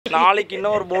நாளைக்கு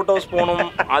இன்னொரு boat house போகணும்,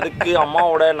 அதுக்கு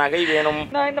அம்மாவோட நகை வேணும்.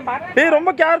 ஏய்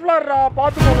ரொம்ப கேர்ஃபுல்லா இருடா,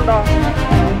 பார்த்து போகணும்டா.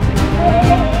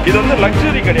 இது வந்து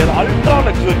லக்ஸரி கிடையாது, அல்ட்ரா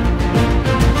லக்ஸரி.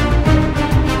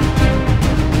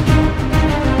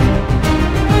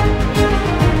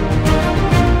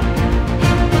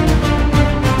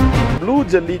 ப்ளூ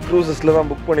ஜெல்லி க்ரூசஸ்ல தான்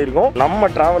புக் பண்ணியிருக்கோம். நம்ம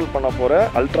டிராவல் பண்ண போற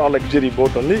அல்ட்ரா லக்ஸரி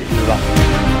போட் வந்து இதுதான்.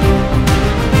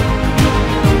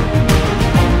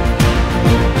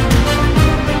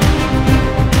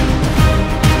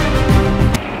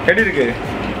 எப்படி இருக்கு?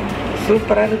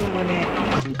 சூப்பரா இருக்கு மோனே.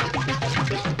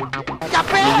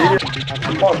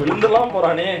 அப்பா விழுந்தலாம்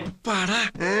போறானே.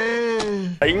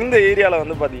 இந்த ஏரியால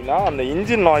வந்து பாத்தீங்கன்னா அந்த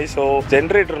இன்ஜின் நாய்ஸோ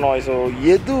ஜெனரேட்டர் நாய்ஸோ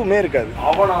எதுவுமே இருக்காது.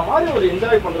 அவனா மாதிரி ஒரு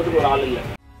என்ஜாய் பண்றதுக்கு ஒரு ஆள் இல்ல.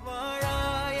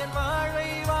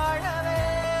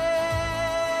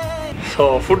 ஸோ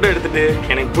ஃபுட் எடுத்துட்டு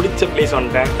எனக்கு பிடிச்ச பிளேஸ்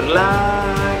வந்துட்டேன்.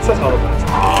 ரிலாக்ஸா சாப்பிடுறேன்.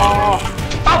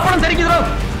 சரிக்குதோ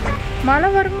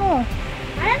மழை வருமோ?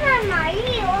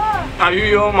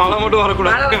 ஐயோ மழை மட்டும்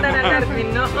வரக்கூடாது.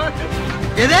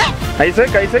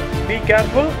 Isaac Isaac be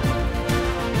careful.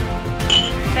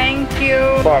 Thank you.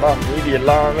 பாடா மீதி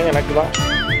எல்லாமே எனக்கு தான்.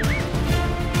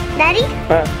 டாடி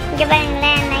இங்க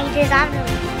பாருங்களே, நான் இது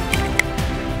சாப்பிடுறேன்.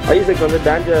 ஐசக் வந்து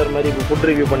டான்ஜர் மாதிரி ஃபுட்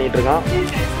ரிவ்யூ பண்ணிட்டு இருக்கான்.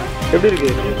 எப்படி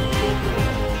இருக்கு?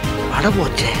 அட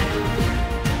போச்சே.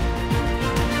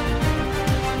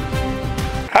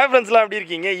 ஹாய் ஃப்ரெண்ட்ஸ்லாம், எப்படி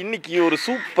இருக்கீங்க? இன்னைக்கு ஒரு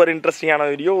சூப்பர் இன்ட்ரெஸ்டிங்கான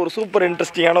வீடியோ, ஒரு சூப்பர்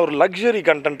இன்ட்ரெஸ்டிங்கான ஒரு லக்ஸரி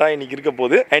கண்டென்ட்டாக இன்னைக்கு இருக்க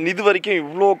போகுது. அண்ட் இது வரைக்கும்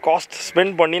இவ்வளோ காஸ்ட்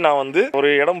ஸ்பெண்ட் பண்ணி நான் வந்து ஒரு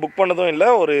இடம் புக் பண்ணதும் இல்லை,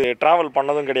 ஒரு ட்ராவல்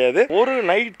பண்ணதும் கிடையாது. ஒரு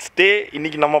நைட் ஸ்டே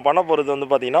இன்னைக்கு நம்ம பண்ண போகிறது வந்து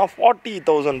பார்த்தீங்கன்னா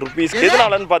 40,000 rupees.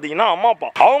 எதனாலன்னு பார்த்தீங்கன்னா அம்மா அப்பா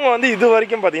அவங்க வந்து இது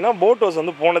வரைக்கும் பார்த்தீங்கன்னா போட் ஹவுஸ்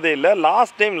வந்து போனதே இல்லை.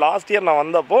 லாஸ்ட் இயர் நான்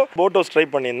வந்தப்போ போட் ஹவுஸ் ட்ரை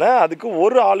பண்ணியிருந்தேன். அதுக்கு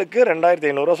ஒரு ஆளுக்கு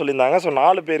 2,500 சொல்லியிருந்தாங்க. ஸோ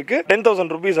 4 பேருக்கு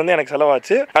 10,000 rupees வந்து எனக்கு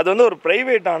செலவாச்சு. அது வந்து ஒரு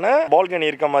பிரைவேட்டான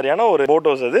பால்கனி இருக்க மாதிரியான ஒரு போட்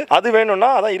ஹவுஸ். அது வேணும்னா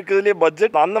அதான் இருக்குதுலயே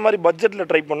பட்ஜெட், அந்த மாதிரி பட்ஜெட்ல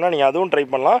ட்ரை பண்ணா நீங்க அதுவும் ட்ரை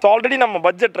பண்ணலாம். ஆல்ரெடி நம்ம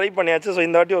பட்ஜெட் ட்ரை பண்ணியாச்சு. ஸோ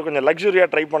இந்த வாட்டி ஒரு கொஞ்சம் லக்ஸரியா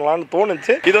ட்ரை பண்ணலாம்னு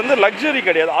தோணுச்சு. இது வந்து லக்ஸரி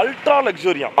கிடையாது, அல்ட்ரா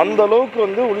லக்ஸரியா. அந்த அளவுக்கு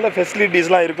வந்து உள்ள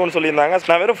ஃபெசிலிட்டிஸ்லாம் இருக்கும்னு சொல்லியிருந்தாங்க.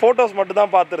 நான் வெறும் போட்டோஸ் மட்டும்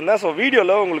தான் பார்த்துருந்தேன். ஸோ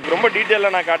வீடியோல உங்களுக்கு ரொம்ப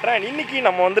டீட்டெயிலாக நான் காட்டுறேன். இன்னைக்கு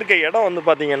நம்ம வந்திருக்க இடம் வந்து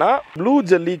பாத்தீங்கன்னா ப்ளூ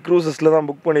ஜெல்லி க்ரூசஸ்ல தான்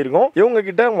புக் பண்ணியிருக்கோம். இவங்க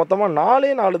கிட்ட மொத்தமா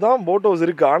 4 தான் போட் ஹவுஸ்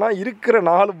இருக்கு. ஆனா இருக்கிற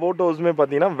 4 போட் ஹவுஸ்மே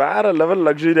பாத்தீங்கன்னா வேற லெவல்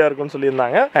லக்ஸரியா இருக்கும்னு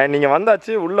சொல்லியிருந்தாங்க. அண்ட் நீங்க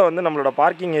வந்தாச்சு, உள்ள வந்து நம்மளோட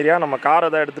பார்க்கிங் ஏரியா, நம்ம காரை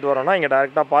தான் எடுத்துட்டு வரோம்னா இங்க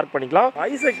டைரக்டா பார்க் பண்ணிக்கலாம்.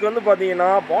 ஐசக் வந்து பாத்தீங்கன்னா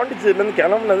பாண்டிச்சேரியில இருந்து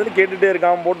கிளம்புனதுன்னு கேட்டுட்டே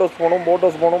இருக்கான், போட் ஹவுஸ் போகணும் போட்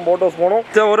ஹவுஸ் போகணும் போட் ஹவுஸ் போகணும்.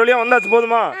 சரி ஒரு வழியா வந்தாச்சு,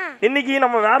 போதுமா? இன்னைக்கு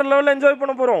நம்ம வேற லெவல்ல என்ஜாய்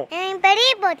பண்ண போறோம்.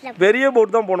 பெரிய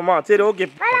போட் தான் போகணுமா? சரி ஓகே.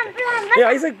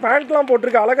 ஐசக் பேண்ட்லாம்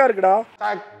போட்டிருக்க, அழகா இருக்குடா.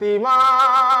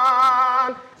 சக்திமான்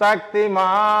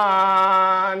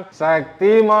சக்திமான்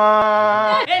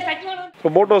சக்திமான்.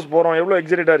 போட் ஹவுஸ் போறோம். எவ்வளவு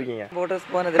எக்ஸைட்டடா இருக்கீங்க? போட் ஹவுஸ்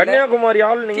போனது இல்ல. கன்னியாகுமரி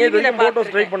ஆள் நீங்க இதுல போட்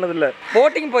ஹவுஸ் ட்ரை பண்ணது இல்ல?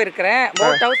 போட்டிங் போயிருக்கேன்,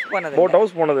 போட் ஹவுஸ் போனது. போட்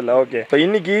ஹவுஸ் போனது இல்ல. ஓகே. சோ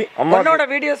இன்னைக்கு அம்மாவோட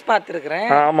வீடியோஸ் பாத்துர்க்கேன்.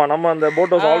 ஆமா, நம்ம அந்த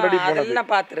போட் ஹவுஸ் ஆல்ரெடி போனது.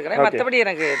 அதெல்லாம் பாத்துர்க்கேன், மத்தபடி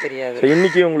எனக்கு தெரியாது. சோ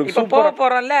இன்னைக்கு உங்களுக்கு சூப்பரா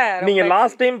போறோம்ல. நீங்க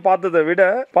லாஸ்ட் டைம் பார்த்ததை விட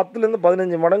 10ல இருந்து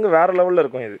 15 மடங்கு வேற லெவல்ல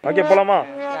இருக்கும் இது. ஓகே போலாமா?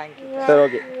 சரி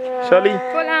ஓகே. ஷாலி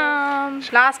போலாம்.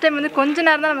 லாஸ்ட் டைம் வந்து கொஞ்ச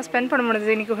நேரம் தான் நம்ம ஸ்பெண்ட் பண்ண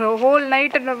முடிஞ்சது. இன்னைக்கு ஹோல்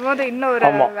நைட்ன்றபோது இன்னும் ஒரு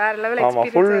வேற லெவல்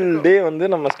எக்ஸ்பீரியன்ஸ். ஃபுல் டே வந்து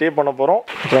நம்ம ஸ்டே பண்ண போறோம்.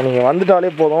 ஸோ நீங்கள் வந்துட்டாலே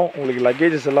போதும், உங்களுக்கு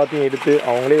லக்கேஜஸ் எல்லாத்தையும் எடுத்து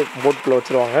அவங்களே போட்டில்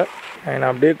வச்சுருவாங்க. அண்ட்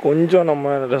அப்படியே கொஞ்சம்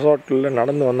நம்ம ரெசார்ட்டில்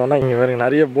நடந்து வந்தோம்னா இங்கே வேறு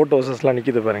நிறைய போட் ஹவுசஸ்லாம்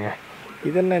நிற்கிது பாருங்கள்.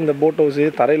 இது என்ன இந்த போட் ஹவுஸு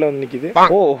தரையில் வந்து நிற்கிது?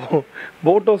 ஓ,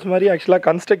 போட் ஹவுஸ் மாதிரி ஆக்சுவலாக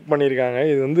கன்ஸ்ட்ரக்ட் பண்ணியிருக்காங்க.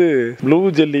 இது வந்து ப்ளூ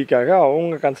ஜெல்லிக்காக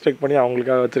அவங்க கன்ஸ்ட்ரக்ட் பண்ணி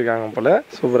அவங்களுக்காக வச்சுருக்காங்க போல்.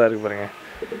 சூப்பராக இருக்குது பாருங்கள்.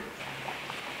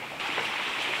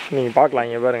 நீங்கள் பார்க்கலாம்,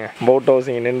 இங்கே பாருங்கள் போட் ஹவுஸ்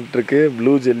இங்கே நின்றுட்டுருக்கு.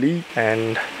 Blue jelly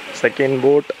and second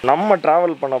boat. நம்ம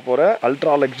ட்ராவல் பண்ண போகிற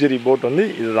அல்ட்ரா லக்ஸரி போட் வந்து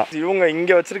இதுதான். இவங்க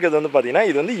இங்கே வச்சிருக்கிறது வந்து பார்த்தீங்கன்னா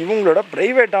இது வந்து இவங்களோட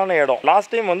ப்ரைவேட்டான இடம்.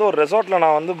 லாஸ்ட் டைம் வந்து ஒரு ரெசார்ட்டில்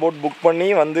நான் வந்து போட் புக் பண்ணி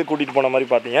வந்து கூட்டிகிட்டு போன மாதிரி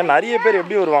பார்த்தீங்க. நிறைய பேர்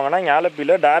எப்படி வருவாங்கன்னா இங்கே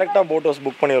ஆலப்பியில் டேரெக்டாக போட் ஹவுஸ்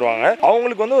புக் பண்ணி வருவாங்க.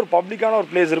 அவங்களுக்கு வந்து ஒரு பப்ளிக்கான ஒரு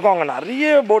பிளேஸ் இருக்கும், அங்கே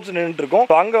நிறைய போட்ஸ் நின்றுட்டு இருக்கும்.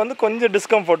 அங்கே வந்து கொஞ்சம்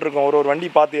டிஸ்கம்ஃபர்ட் இருக்கும் ஒரு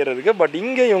வண்டி பார்த்து ஏறதுக்கு. பட்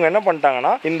இங்கே இவங்க என்ன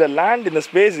பண்ணிட்டாங்கன்னா இந்த லேண்ட், இந்த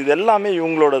ஸ்பேஸ், இது எல்லாமே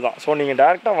இவங்களோட தான். ஸோ நீங்கள்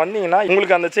டேரெக்டாக வந்தீங்கன்னா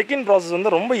உங்களுக்கு அந்த செக்இன் ப்ராசஸ்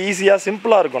வந்து ரொம்ப ஈஸியாக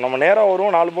சிம்பிளாக இருக்கும். நம்ம நேராக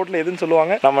வருவோம், 4 போட்டில் எதுன்னு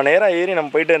சொல்லுவாங்க, நம்ம நேராக ஏறி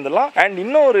நம்ம போயிட்டே இருந்தலாம். அண்ட்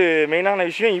இன்னொரு மெயினான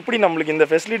விஷயம், இப்படி நம்மளுக்கு இந்த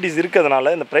ஃபெசிலிட்டிஸ்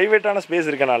இருக்கிறதுனால, இந்த பிரைவேட்டான ஸ்பேஸ்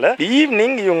இருக்கனால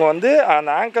ஈவினிங் இவங்க வந்து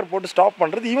அந்த ஆங்கர் போட்டு ஸ்டாப்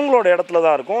பண்றது இவங்களோட இடத்துல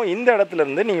தான் இருக்கும். இந்த இடத்துல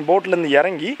இருந்து நீங்க போட்ல இருந்து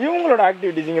இறங்கி இவங்களோட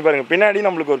ஆக்டிவிட்டிஸ் இங்க பாருங்க. பின்னாடி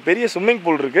நம்மளுக்கு ஒரு பெரிய ஸ்விம்மிங்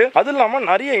பூல் இருக்கு. அது இல்லாம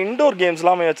நிறைய இன்டோர் கேம்ஸ்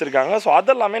எல்லாமே வச்சிருக்காங்க. ஸோ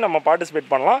அதெல்லாமே நம்ம பார்ட்டிசிபேட்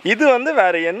பண்ணலாம். இது வந்து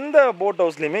வேற எந்த போட்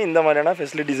ஹவுஸ்லயுமே இந்த மாதிரியான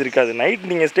ஃபெசிலிட்டிஸ் இருக்காது. நைட்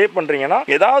நீங்க ஸ்டே பண்றீங்கன்னா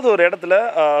ஏதாவது ஒரு இடத்துல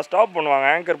ஸ்டாப் பண்ணுவாங்க,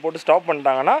 ஆங்கர் போட்டு ஸ்டாப்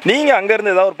பண்ணிட்டாங்கன்னா நீங்க அங்க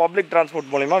இருந்து ஏதாவது ஒரு பப்ளிக்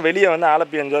டிரான்ஸ்போர்ட் மூலமா வெளியே வந்து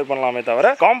ஆலப்பி என்ஜாய் என்ஜாய் பண்ணலாமே தவிர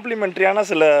காம்ப்ளிமெண்ட்ரியான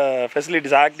சில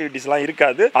ஃபெசிலிட்டிஸ் ஆக்டிவிட்டிஸ்லாம்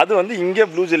இருக்காது. அது வந்து இங்கே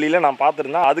ப்ளூ ஜெல்லியில் நான்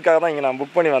பார்த்துருந்தேன். அதுக்காக தான் இங்கே நான்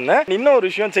புக் பண்ணி வந்தேன். இன்னொரு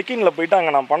விஷயம், செக்இன்ல போயிட்டு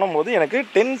அங்கே நான் பண்ணும்போது எனக்கு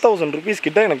 10,000 rupees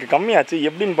கிட்ட எனக்கு கம்மியாச்சு.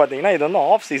 எப்படின்னு பார்த்தீங்கன்னா இது வந்து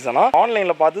ஆஃப் சீசனா.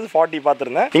 ஆன்லைனில் பார்த்தது 40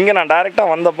 பார்த்துருந்தேன். இங்கே நான்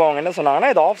டேரெக்டாக வந்தப்போ அவங்க என்ன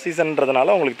சொன்னாங்கன்னா இது ஆஃப்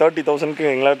சீசன்றதுனால உங்களுக்கு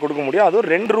 30,000க்கு எங்களால் கொடுக்க முடியும். அதுவும்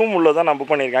 2 ரூம் உள்ளதான் நான்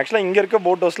புக் பண்ணியிருக்கேன். ஆக்சுவலாக இங்கே இருக்க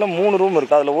போட் ஹவுஸில் 3 ரூம்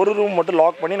இருக்குது. அதில் ஒரு ரூம் மட்டும்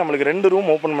லாக் பண்ணி நம்மளுக்கு 2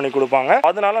 ரூம் ஓப்பன் பண்ணி கொடுப்பாங்க.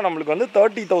 அதனால நம்மளுக்கு வந்து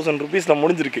 30,000 rupeesல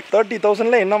முடிஞ்சிருக்கு.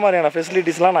 30,000ல என்ன மாதிரியான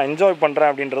ஃபெசிலிட்டிஸ்லாம் நான் என்ஜாய் பண்ணுறேன்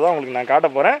அப்படின்றத உங்களுக்கு நான் காட்ட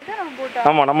போகிறேன்.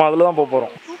 ஆமாம், நம்ம அதில் தான்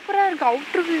போகிறோம். சூப்பராக இருக்குது.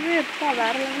 அவுட்டர் வியூவே எப்போ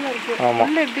வேற லெவலில் இருக்குது. ஆமாம்,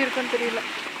 உள்ள எப்படி இருக்குன்னு தெரியல.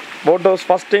 போட் ஹவுஸ்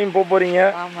ஃபர்ஸ்ட் டைம் போகிறீங்க.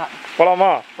 ஆமாம்,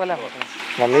 போகலாமா? போகலாம்.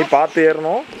 மம்மி பார்த்து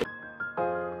ஏறணும்.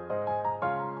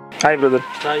 Hi brother.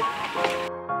 Hi.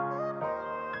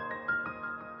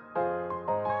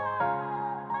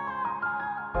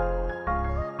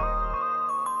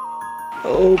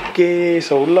 Okay,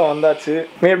 so உள்ளே வந்தாச்சு.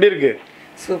 நீ எப்படி இருக்கு?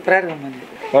 சூப்பராக இருக்கும்.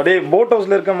 அப்படியே போட்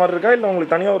ஹவுஸ்ல இருக்க மாதிரி இருக்கா இல்லை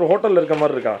உங்களுக்கு தனியாக ஒரு ஹோட்டலில் இருக்க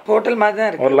மாதிரி இருக்கா? ஹோட்டல் மாதிரி தான்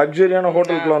இருக்கு. ஒரு லக்ஸரியான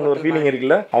ஹோட்டலுக்குள்ள வந்து ஒரு ஃபீலிங்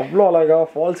இருக்குல்ல. அவ்வளோ அழகா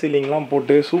ஃபால் சீலிங்லாம்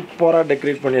போட்டு சூப்பராக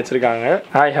டெக்கரேட் பண்ணி வச்சிருக்காங்க.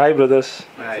 Hi hi brothers.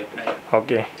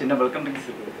 ஓகே, சின்ன வெல்கம் ட்ரிங்க்ஸ்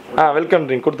இருக்கு. வெல்கம்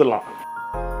ட்ரிங்க் கொடுத்துடலாம்.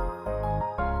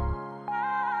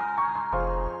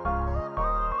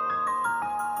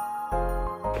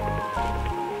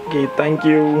 Okay,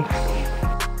 thank you.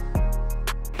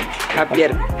 ஹாப்பியாக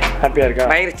இருக்கு. ஹாப்பியாக இருக்கா?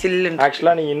 வயிறு சில்லுன்னு.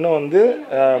 ஆக்சுவலாக நீங்கள் இன்னும் வந்து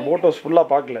போட் ஹவுஸ் ஃபுல்லாக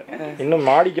பார்க்கல. இன்னும்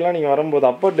மாடிக்கெல்லாம் நீங்கள் வரும்போது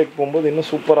அப்பர் டெக் போகும்போது இன்னும்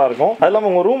சூப்பராக இருக்கும். அது இல்லாமல்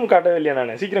உங்கள் ரூம் காட்டவே இல்லையா?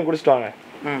 நான் சீக்கிரம் குடிச்சிட்டு வாங்க.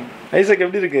 ஐசக்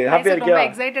எப்படி இருக்கு? ஹாப்பியாக இருக்கியா? ரொம்ப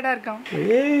எக்ஸைட்டடாக இருக்கான்.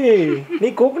 ஏய்,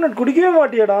 நீ கோகனட் குடிக்கவே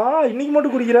மாட்டியாடா, இன்னைக்கு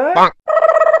மட்டும் குடிக்கிற?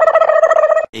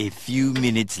 A few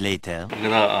minutes later.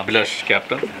 இதுதான் Abhilash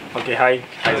captain. Okay, hi.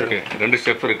 Okay, 2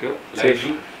 step இருக்கு.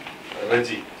 லைஜு,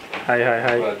 Raji, hi hi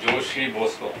hi. Joshi,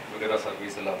 Bosco வகேரா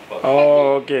service எல்லாம்.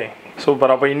 Okay,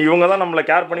 super. அப்போ இனி இவங்க தான் நம்மளை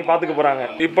கேர் பண்ணி பார்த்துக்க போகிறாங்க.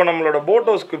 இப்போ நம்மளோட போட்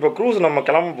ஹவுஸ்க்கு இப்போ க்ரூஸ் நம்ம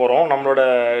கிளம்ப போகிறோம். நம்மளோட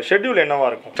ஷெட்யூல் என்னவா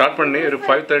இருக்கும்? ஸ்டார்ட் பண்ணி ஒரு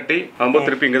 5:30 நம்ம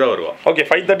திருப்பி இங்கே தான் வருவோம். ஓகே,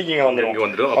 5:30க்கு இங்கே வந்துடும். இங்கே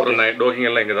வந்துடும். அப்புறம் நைட் டோக்கிங்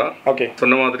எல்லாம் இங்கே தான். ஓகே,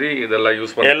 சொன்ன மாதிரி இதெல்லாம்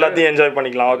யூஸ் பண்ணி எல்லாத்தையும் என்ஜாய்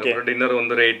பண்ணிக்கலாம். ஓகே, டின்னர்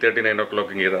வந்து 8:30 9 o'clock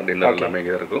இங்கே தான் டின்னர் எல்லாமே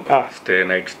இங்கே இருக்கும்.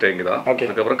 நைட் ஸ்டே இங்கே தான். ஓகே,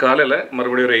 அதுக்கப்புறம் காலையில்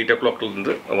மறுபடியும் ஒரு 8 o'clock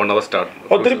இருந்து 1 hour ஸ்டார்ட்.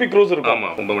 திருப்பி க்ரூஸ் இருக்கும்.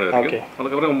 ஆமாம், 9 மணி வரைக்கும்.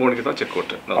 அதுக்கப்புறம் 9 மணிக்கு தான் செக்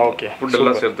அவுட். ஓகே, ஃபுட்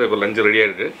எல்லாம் சேர்த்து இப்போ லஞ்ச் ரெடியாக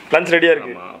இருக்கு. லஞ்ச் ரெடியாக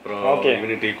இருக்கு. அப்புறம்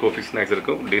ஈவினிங் டீ காஃபி ஸ்நாக்ஸ்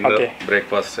இருக்கும். டின்னர்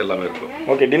பிரேக்ஃபாஸ்ட் எல்லாமே இருக்கும்.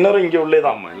 ஓகே, டின்னரும் இங்கே உள்ளே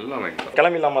தான். ஆமாம், எல்லாமே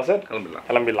கிளம்பிடலாமா சார்?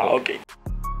 கிளம்பிடலாம். ஓகே.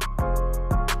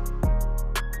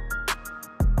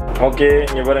 ஓகே,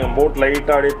 இங்க பாருங்க போட்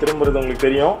லைட்டா அப்படியே திரும்புறது உங்களுக்கு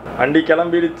தெரியும். வண்டி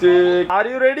கிளம்பிடுச்சு. Are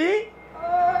you ready?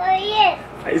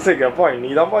 ஐசக், அப்பா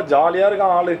நீதான்ப்பா ஜாலியா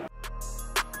இருக்கான் ஆளு.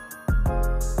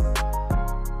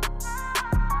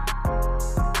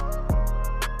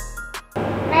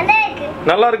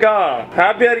 நல்லா இருக்கா?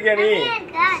 ஹாப்பியா இருக்கியா நீ?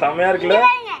 செமையா இருக்குல்ல?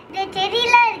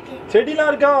 செடிலாம்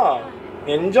இருக்கா?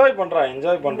 என்ஜாய்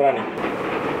பண்றா நீ.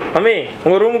 மம்மி,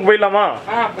 உங்க ரூமுக்கு போயிடலாமா?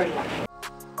 போயிடலாம்.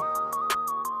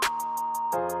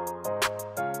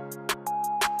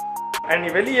 அண்ட்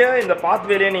வெளியே இந்த பாத்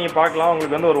வேலையை நீங்கள் பார்க்கலாம்.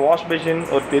 உங்களுக்கு வந்து ஒரு வாஷ் பேஷன்,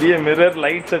 ஒரு பெரிய மிரர்,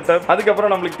 லைட் செட்டப்,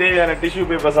 அதுக்கப்புறம் நம்மளுக்கு தேவையான டிஷ்யூ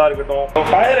பேப்பர்ஸாக இருக்கட்டும்.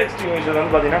 ஃபயர் எக்ஸ்டிங்விஷர்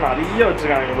வந்து பார்த்தீங்கன்னா நிறைய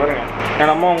வச்சுருக்காங்க பாருங்க.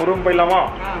 என் அம்மா உங்கள் ரூம் போயிடலாமா?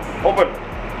 ஓப்பன்.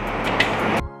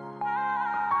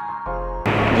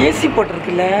 ஏசி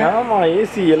போட்டிருக்குல்ல? ஆமா,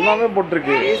 ஏசி எல்லாமே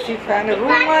போட்டிருக்கு. ஏசி ஃபேன்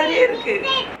ரூம் மாதிரியே இருக்கு.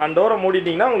 அந்த டோரை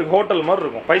மூடிட்டீங்கன்னா உங்களுக்கு ஹோட்டல் மாதிரி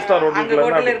இருக்கும். 5 ஸ்டார்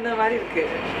ஹோட்டல்ல இருந்த மாதிரி இருக்கு.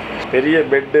 பெரிய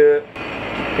பெட்டு,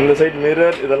 இந்த சைடு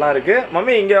மிரர், இதெல்லாம் இருக்கு.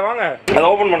 மம்மி இங்க வாங்க, அதை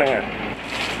ஓபன் பண்ணுங்க.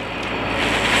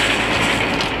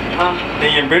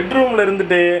 நீங்க பெட்ரூம்ல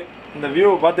இருந்துட்டு இந்த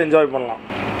வியூவை பார்த்து என்ஜாய் பண்ணலாம்.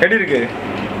 எப்படி இருக்கு?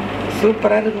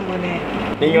 சூப்பரா இருக்கு மோனே.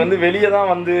 நீங்க வந்து வெளியே தான்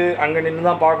வந்து அங்க நின்று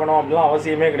தான் பார்க்கணும் அப்படிலாம்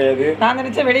அவசியமே கிடையாது. நான்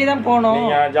நினைச்சேன் வெளியே தான் போகணும்.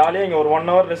 நீங்க ஜாலியா இங்க ஒரு 1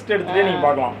 hour ரெஸ்ட் எடுத்துட்டே நீங்க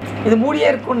பார்க்கலாம். இது மூடியே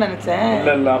இருக்கும்னு நினைச்சேன்.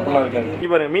 இல்ல அப்படிலாம் இருக்காது. இங்க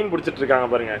பாருங்க, மீன் பிடிச்சிட்டு இருக்காங்க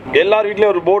பாருங்க. எல்லார்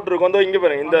வீட்லயும் ஒரு போட் இருக்கும். இங்க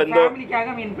பாருங்க, இந்த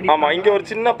ஃபேமிலிக்காக மீன் பிடி. ஆமா, இங்க ஒரு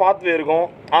சின்ன பாத்வே இருக்கும்.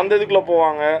 அந்த இதுக்குள்ள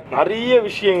போவாங்க. நிறைய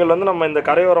விஷயங்கள் வந்து நம்ம இந்த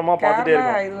கரையோரமா பார்த்துட்டே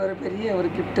இருக்கோம். இது ஒரு பெரிய ஒரு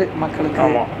கிஃப்ட் மக்களுக்கு.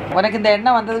 ஆமா, உனக்கு இந்த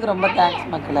எண்ணம் வந்ததுக்கு ரொம்ப தேங்க்ஸ்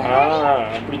மக்களே.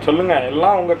 அப்படி சொல்லுங்க.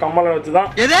 எல்லாம் உங்க கம்மலை வச்சுதான்.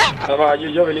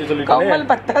 ஐயோ, வெளியே சொல்லிட்டேன்.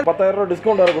 10,000 ரூபாய் டிஸ்கவுண்ட்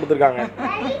வேற கொடுத்துருக்காங்க.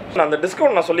 அந்த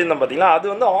டிஸ்கவுண்ட் நான் சொல்லியிருந்தேன் பாத்தீங்களா, அது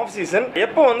வந்து ஆஃப் சீசன்.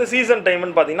 எப்போ வந்து சீசன்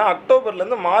டைம்னு பாத்தீங்கன்னா அக்டோபர்ல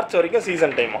இருந்து மார்ச் வரைக்கும்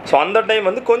சீசன் டைம். ஸோ அந்த டைம்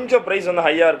வந்து கொஞ்சம் பிரைஸ் வந்து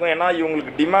ஹையா இருக்கும். ஏன்னா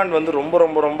இவங்களுக்கு டிமாண்ட் வந்து ரொம்ப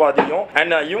ரொம்ப ரொம்ப அதிகம்.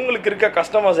 அண்ட் இவங்களுக்கு இருக்க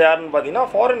கஸ்டமர்ஸ் யாருன்னு பாத்தீங்கன்னா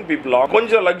ஃபாரின் பீப்புளா,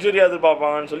 கொஞ்சம் லக்ஸரியா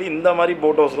எதிர்பார்ப்பாங்கன்னு சொல்லி இந்த மாதிரி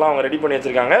போட் ஹவுஸ்லாம் அவங்க ரெடி பண்ணி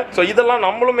வச்சிருக்காங்க. ஸோ இதெல்லாம்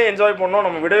நம்மளுமே என்ஜாய் பண்ணோம்,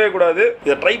 நம்ம விடவே கூடாது.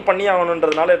 இதை ட்ரை பண்ணி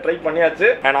ஆகணுன்றதுனால ட்ரை பண்ணியாச்சு.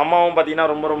 அண்ட் அம்மாவும் பாத்தீங்கன்னா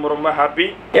ரொம்ப ரொம்ப ரொம்ப ஹாப்பி.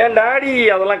 என் டாடி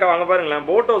அதெல்லாம் அங்க பாருங்களேன்,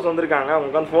 போட் ஹவுஸ் வந்திருக்காங்க.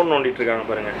 அவங்க வந்து ஃபோன் நோண்டிட்டு இருக்காங்க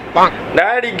பாருங்க.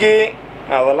 டாடிக்கு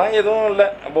அதெல்லாம் எதுவும் இல்லை.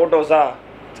 போட் ஹவுஸா?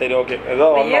 சரி ஓகே ஏதோ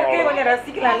இயற்கையை கொஞ்சம்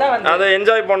ரசிக்கலாம்ல வந்து. அதை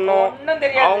என்ஜாய் பண்ணோம். ஒண்ணும்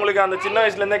தெரியாது. அவங்களுக்கு அந்த சின்ன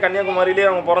வயசுலேருந்தே கன்னியாகுமரியிலேயே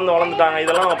அவங்க பிறந்து வளர்ந்துட்டாங்க.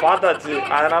 இதெல்லாம் அவங்க பார்த்தாச்சு.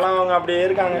 அதனால அவங்க அப்படியே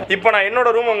இருக்காங்க. இப்போ நான் என்னோட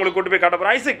ரூம் உங்களுக்கு கூட்டு போய் காட்ட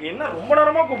போறேன். ஐசக் என்ன ரொம்ப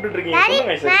நேரமா கூப்பிட்டு இருக்கீங்க?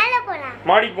 சொல்லுங்க ஐசக். மேல போலாம்.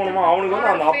 மாடிக்கு போகணுமா? அவனுக்கு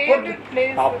வந்து அந்த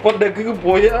அப்பர் டெக்குக்கு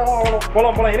போய்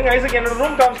போலாம். இருங்க ஐசக், என்னோட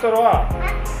ரூம் காமிச்சிட்டு வரவா?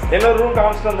 என்னோட ரூம்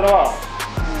காமிச்சிட்டு வந்துடவா?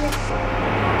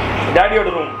 டாடியோட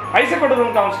ரூம், ஐசக்கோட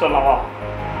ரூம் காமிச்சிட்டு வரலாமா?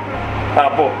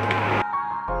 அப்போ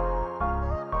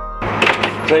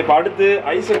இப்போ அடுத்து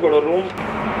ஐசக்கோட ரூம்.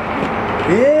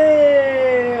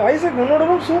 ஐசக் உன்னோட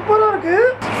ரூம் சூப்பரா இருக்கு.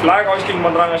 ஃபிளாக் ஹாஸ்டிங்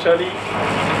பண்றாங்க ஷாலி.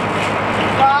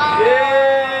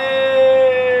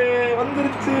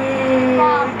 வந்துருச்சு.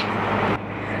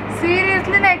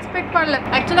 சீரியஸ்லி நான் எக்ஸ்பெக்ட் பண்ணல.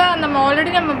 ஆக்சுவலாக நம்ம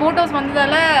ஆல்ரெடி நம்ம போட் ஹவுஸ்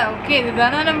வந்ததால ஓகே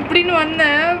இதுதானே நம்ம இப்படின்னு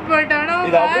வந்தேன். பட் ஆனால்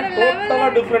இது அப்படியே டோட்டலா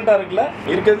டிஃபரெண்டா இருக்குல்ல.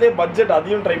 இருக்கிறதுலே பட்ஜெட்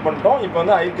அதையும் ட்ரை பண்ணிட்டோம். இப்போ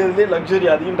வந்து இருக்கிறதுலே லக்ஸரி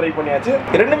அதையும் ட்ரை பண்ணியாச்சு.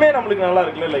 ரெண்டுமே நம்மளுக்கு நல்லா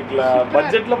இருக்குல்ல. லைக்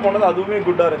பட்ஜெட்ல போனது அதுவுமே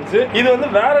குட்டா இருந்துச்சு. இது வந்து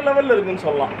வேற லெவல்ல இருக்குன்னு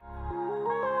சொல்லலாம்.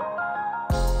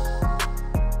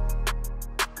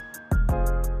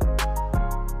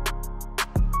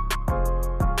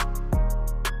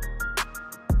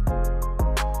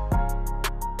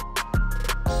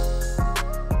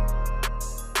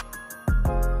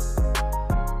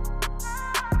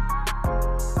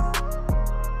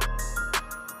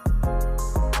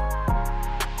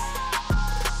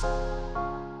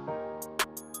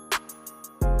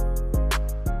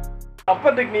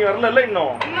 அப்பர் டெக் நீ வரல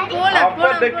இன்னும்.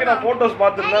 அப்பர் டெக் நான் போட்டோஸ்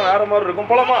பார்த்துருந்தேன், வேற மாதிரி இருக்கும்.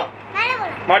 போலாமா?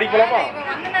 மாடி போலாமா?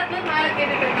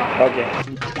 ஓகே.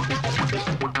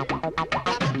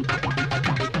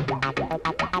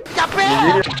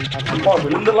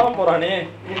 விழுந்துலாம் போறானே,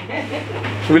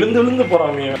 விழுந்து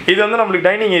போறாமே. இது வந்து நம்மளுக்கு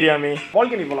டைனிங் ஏரியாமே.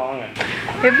 பால்கனி போலாம் வாங்க.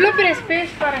 எவ்வளவு பெரிய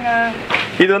ஸ்பேஸ் பாருங்க.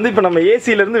 இது வந்து இப்போ நம்ம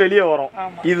ஏசில இருந்து வெளியே வரோம்.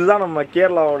 இதுதான் நம்ம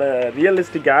கேரளாவோட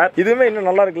ரியலிஸ்டிக் ஏர். இதுவுமே இன்னும்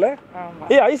நல்லா இருக்குல்ல.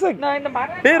 ஐசக்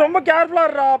ரொம்ப கேர்ஃபுல்லா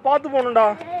இருடா, பார்த்து போகணும்டா.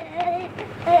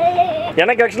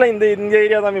 எனக்கு ஆக்சுவலாக இந்த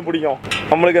ஏரியா தான் பிடிக்கும்.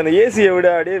 நம்மளுக்கு அந்த ஏசியை விட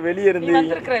அப்படியே வெளியே இருந்து.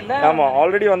 ஆமாம்,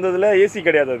 ஆல்ரெடி வந்ததுல ஏசி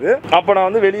கிடையாது அது. அப்போ நான்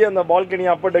வந்து வெளியே அந்த பால்கனி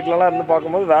அப்பர் டெக்லாம் இருந்து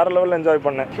பார்க்கும்போது வேற லெவலில் என்ஜாய்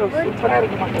பண்ணேன்.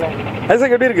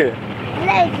 ஐசக் எப்படி இருக்கு?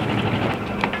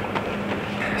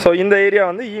 ஸோ இந்த ஏரியா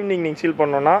வந்து ஈவினிங் நீங்கள் ஃபீல்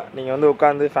பண்ணோன்னா நீங்கள் வந்து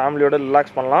உட்காந்து ஃபேமிலியோட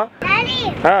ரிலாக்ஸ் பண்ணலாம்.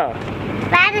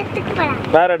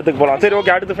 வேற இடத்துக்கு போகலாம். சரி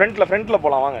ஓகே, அடுத்து ஃப்ரண்ட்ல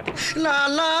போகலாம் வாங்க.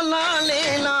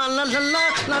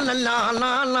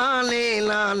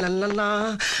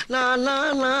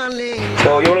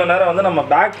 ஸோ இவ்வளோ நேரம் வந்து நம்ம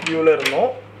பேக் வியூவில் இருந்தோம்.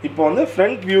 இப்போ வந்து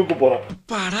ஃப்ரண்ட் வியூக்கு போகிறோம்.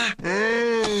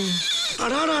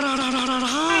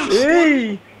 ஏய்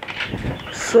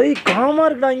சரி, காமா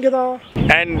இருக்குடா இங்கே தான்.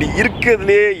 அண்ட்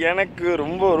இருக்கிறதுலே எனக்கு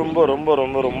ரொம்ப ரொம்ப ரொம்ப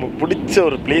ரொம்ப ரொம்ப பிடிச்ச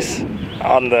ஒரு பிளேஸ்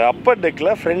அந்த அப்பர் டெக்கில்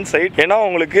ஃப்ரண்ட் சைட். ஏன்னா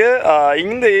உங்களுக்கு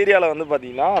இந்த ஏரியாவில் வந்து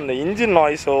பார்த்தீங்கன்னா அந்த இன்ஜின்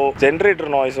நாய்ஸோ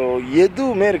ஜென்ரேட்டர் நாய்ஸோ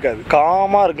எதுவுமே இருக்காது.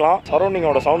 காமாக இருக்கலாம்.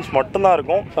 சரௌண்டிங்கோட சவுண்ட்ஸ் மட்டும்தான்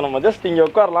இருக்கும். ஸோ நம்ம ஜஸ்ட் இங்கே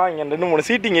உட்காரலாம். இங்கே 2-3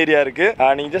 சீட்டிங் ஏரியா இருக்குது.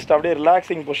 நீங்கள் ஜஸ்ட் அப்படியே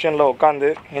ரிலாக்ஸிங் பொசிஷனில்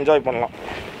உட்காந்து என்ஜாய் பண்ணலாம்.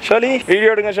 ஷாலி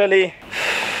வீடியோ எடுங்க ஷாலி.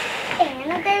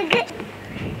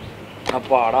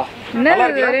 அப்பாடா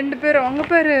ரெண்டு பேரும் உங்க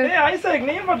பேரு. ஐசக்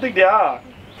நீ பார்த்துக்கிட்டியா?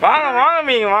 வாங்க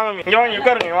மீங்க இங்க வாங்க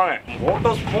உட்காருங்க வாங்க.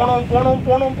 போட்டோஸ்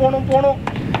போனோம்.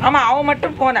 ஆமா, அவன்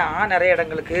மட்டும் போனா நிறைய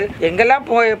இடங்களுக்கு. எங்கெல்லாம்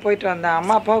போயிட்டு வந்தான்.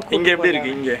 அம்மா அப்பா இங்க எப்படி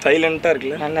இருக்கு? இங்க சைலண்டா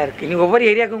இருக்குல்ல, நல்லா இருக்கு. நீ ஒவ்வொரு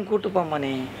ஏரியாவுக்கும் கூட்டு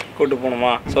போமானே. கூட்டு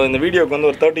போகணுமா? ஸோ இந்த வீடியோக்கு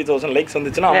வந்து ஒரு 30,000 லைக்ஸ்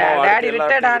வந்துச்சுன்னா டாடி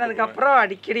ரிட்டையர்ட் ஆனதுக்கு அப்புறம்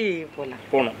அடிக்கடி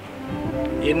போகணும்.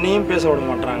 என்னையும் பேச விட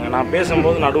மாட்டாங்க. நான்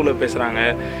பேசும்போது நடுவில் பேசுகிறாங்க.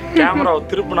 கேமராவை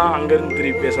திருப்பினா அங்கேருந்து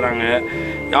திருப்பி பேசுகிறாங்க.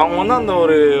 அவங்க வந்து அந்த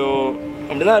ஒரு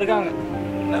அப்படிதான் இருக்காங்க.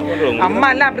 அம்மா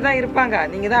எல்லாம் அப்படிதான் இருப்பாங்க.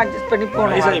 நீங்க தான் அட்ஜஸ்ட் பண்ணி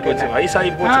போகணும். வயசாகி போச்சு.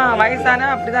 வயசானா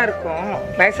அப்படிதான் இருக்கும்.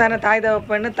 வயசான தாய்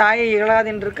தகப்பன்னு தாயை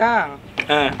இகழாதுன்னு இருக்கா.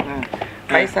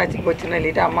 வயசாச்சு போச்சுன்னு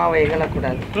சொல்லிட்டு அம்மாவை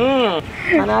இகழக்கூடாது.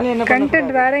 அதனால என்ன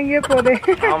கண்டென்ட் வேற எங்கேயோ போகுது.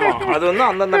 ஆமா, அது வந்து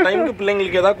அந்தந்த டைமுக்கு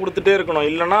பிள்ளைங்களுக்கு ஏதாவது கொடுத்துட்டே இருக்கணும்.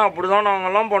 இல்லைன்னா அப்படிதான்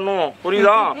நாங்கெல்லாம் பண்ணுவோம்.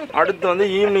 புரியுதா? அடுத்து வந்து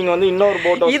ஈவினிங் வந்து இன்னொரு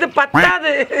போட் ஹவுஸ். இது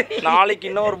பத்தாது.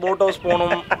 நாளைக்கு இன்னொரு போட் ஹவுஸ்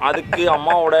போகணும். அதுக்கு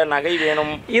அம்மாவோட நகை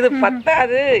வேணும். இது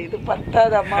பத்தாது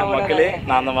அம்மா மக்களே.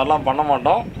 நான் அந்த மாதிரிலாம் பண்ண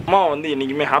மாட்டோம். அம்மா வந்து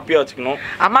என்னைக்குமே ஹாப்பியா வச்சுக்கணும்.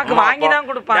 அம்மாக்கு வாங்கி தான்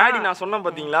கொடுப்பாங்க. டாடி நான் சொன்னேன்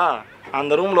பாத்தீங்களா,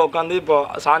 அந்த ரூம்ல உட்காந்து இப்போ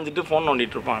சாஞ்சிட்டு போன்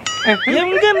நோண்டிட்டு இருப்பாங்க.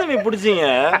 எங்க இருந்து பிடிச்சிங்க?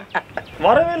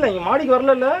 வரவே இல்லை. இங்க மாடிக்கு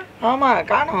வரல. ஆமா,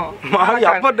 காணோம். மாடி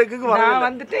அப்பர் டெக்குக்கு வரல. நான்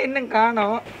வந்துட்டு இன்னும்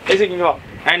காணோம். இங்க வா.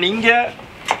 அண்ட் இங்க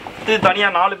தனியா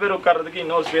 4 பேர் உட்கார்றதுக்கு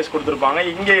இன்னொரு ஸ்பேஸ் கொடுத்துருப்பாங்க.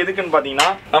 இங்க எதுக்குன்னு பாத்தீங்கன்னா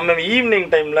நம்ம ஈவினிங்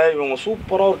டைம்ல இவங்க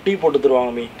சூப்பரா ஒரு டீ போட்டு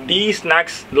தருவாங்க. Tea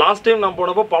snacks. லாஸ்ட் டைம் நான்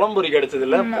போனப்போ பழம்பொரி கிடைச்சது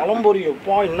இல்ல. பழம்பொரி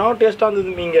எப்பா இன்னும் டேஸ்டா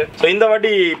இருந்தது. நீங்க ஸோ இந்த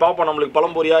வாட்டி பாப்போம் நம்மளுக்கு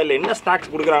பழம்பொரியா இல்லை என்ன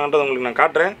ஸ்நாக்ஸ் கொடுக்குறாங்கன்றத உங்களுக்கு நான்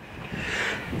காட்டுறேன்.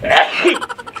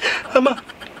 ஆமா,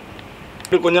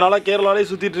 கொஞ்ச நாளா கேரளாலே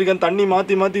சுத்திட்டு இருக்கேன். தண்ணி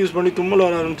மாத்தி யூஸ் பண்ணி தும்மல்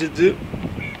வர ஆரம்பிச்சிச்சு.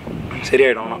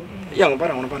 சரியாயிடும். அங்கே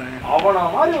பாரு அவனை பாரு அவனை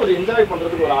மாதிரி ஒரு என்ஜாய்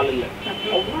பண்ணுறதுக்கு ஒரு ஆள் இல்லை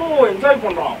அவ்வளோ என்ஜாய்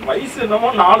பண்ணுறான் வயசு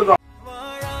என்னமோ 4 தான்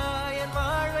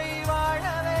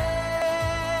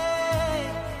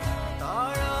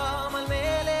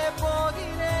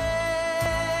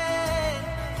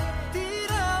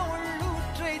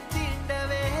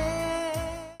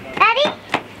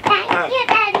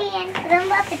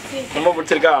ரொம்ப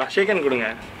பிடிச்சிருக்கா ஷேக்கன் கொடுங்க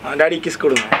டாடி கிஸ்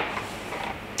கொடுங்க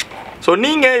ஸோ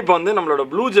நீங்கள் இப்போ வந்து நம்மளோட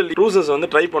ப்ளூ ஜெல்லி க்ரூசஸ் வந்து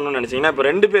ட்ரை பண்ணணும்னு நினச்சிங்கன்னா இப்போ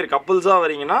 2 பேர் கப்புள்ஸாக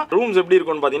வரீங்கன்னா ரூம்ஸ் எப்படி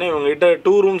இருக்கும்னு பார்த்தீங்கன்னா இவங்ககிட்ட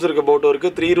 2 ரூம்ஸ் இருக்க போட்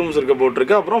இருக்குது 3 ரூம்ஸ் இருக்க போட்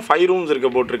இருக்குது அப்புறம் 5 ரூம்ஸ் இருக்க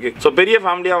போட் இருக்குது ஸோ பெரிய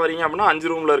ஃபேமிலியாக வரீங்க அப்படின்னா 5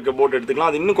 ரூமில் இருக்க போட்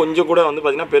எடுத்துக்கலாம் அது இன்னும் கொஞ்சம் கூட வந்து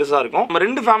பார்த்தீங்கன்னா பெருசாக இருக்கும் நம்ம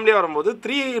 2 ஃபேமிலியாக வரும்போது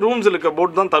 3 ரூம்ஸ் இருக்க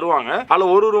போட் தான் தருவாங்க அதில்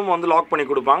ஒரு ரூம் வந்து லாக் பண்ணி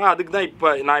கொடுப்பாங்க அதுக்கு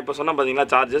தான் நான் இப்போ சொன்ன பார்த்தீங்கன்னா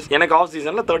சார்ஜஸ் எனக்கு ஆஃப்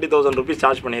சீசனில் 30,000 rupees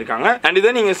சார்ஜ் பண்ணியிருக்காங்க அண்ட்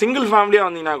இதே நீங்கள் சிங்கிள் ஃபேமிலியாக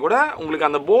வந்தீங்கன்னா கூட உங்களுக்கு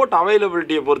அந்த போட்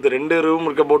அவைலபிலிட்டியை பொறுத்து 2 ரூம்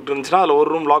இருக்க போட் இருந்துச்சுன்னா அதில் ஒரு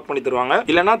ரூம் லாக் பண்ணி தருவாங்க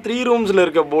இல்லைனா 3 ரூம்ஸில்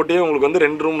இருக்க போட் உங்களுக்கு வந்து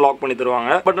 2 ரூம் லாக் பண்ணி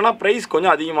தருவாங்க பட் ஆனால் பிரைஸ்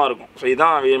கொஞ்சம் அதிகமாக இருக்கும் ஸோ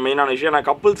இதான் மெயினான விஷயம் நான்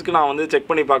கப்புள்ஸ்க்கு நான் வந்து செக்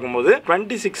பண்ணி பார்க்கும்போது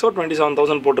 26 or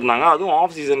 27,000 போட்டிருந்தாங்க அதுவும்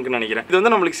ஆஃப் சீசனுக்கு நினைக்கிறேன் இது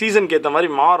வந்து நம்மளுக்கு சீசனுக்கு ஏற்ற மாதிரி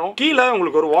மாறும் கீழே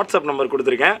உங்களுக்கு ஒரு வாட்ஸ்அப் நம்பர்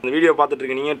கொடுத்துருக்கேன் இந்த வீடியோ பார்த்துட்டு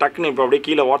இருக்கீங்க டக்குன்னு இப்போ அப்படியே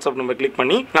கீழே வாட்ஸ்அப் நம்பர் கிளிக்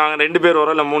பண்ணி நாங்கள் 2 பேர்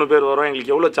வரோம் இல்லை 3 பேர் வரோம்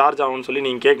எங்களுக்கு எவ்வளோ சார்ஜ் ஆகும்னு சொல்லி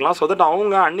நீங்கள் கேட்கலாம் ஸோ தட்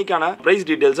அவங்க அன்னைக்கான ப்ரைஸ்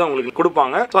டீட்டெயில்ஸை உங்களுக்கு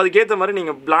கொடுப்பாங்க ஸோ அதுக்கேற்ற மாதிரி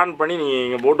நீங்கள் பிளான் பண்ணி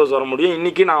நீங்கள் போட் ஹவுஸ் வர முடியும்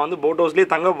இன்னைக்கு நான் வந்து போட்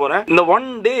ஹவுஸ்லேயே தங்க போகிறேன் இந்த 1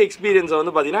 day எக்ஸ்பீரியன்ஸை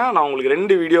வந்து பார்த்தீங்கன்னா நான் உங்களுக்கு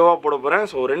 2 வீடியோவாக போட போகிறேன்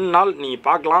ஸோ 2 நாள் நீங்கள்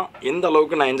பார்க்கலாம் எந்த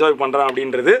அளவுக்கு நான் என்ஜாய் பண்ணுறேன்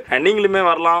அப்படின்றது அண்ட் நீங்களுமே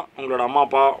வரலாம் உங்களோட அம்மா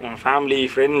அப்பா உங்கள் ஃபேமிலி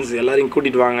ஃப்ரெண்ட்ஸ் எல்லாரையும்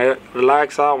கூட்டிகிட்டு வாங்க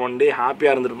ரிலாக்ஸாக 1 day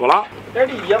ஹாப்பியாக இருந்துட்டு போகலாம்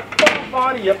டேடி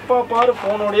எப்போ பாரு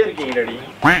ஃபோனோடயே இருக்கீங்க டேடி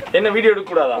என்ன வீடியோ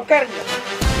எடுக்கக்கூடாதா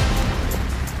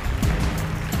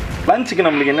லஞ்சுக்கு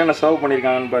நம்மளுக்கு என்னென்ன சர்வ்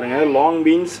பண்ணியிருக்காங்கன்னு பாருங்கள் லாங்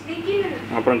பீன்ஸ்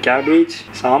அப்புறம் கேபேஜ்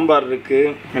சாம்பார்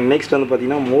இருக்குது நெக்ஸ்ட் வந்து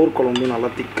பார்த்தீங்கன்னா மோர் குழம்பு நல்லா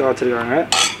திக்காக வச்சுருக்காங்க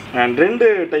அண்ட் 2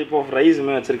 டைப் ஆஃப்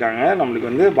ரைஸுமே வச்சுருக்காங்க நம்மளுக்கு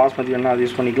வந்து பாஸ்மதி வேணால் அது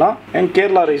யூஸ் பண்ணிக்கலாம் அண்ட்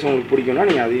கேரளா ரைஸ் உங்களுக்கு பிடிக்கும்னா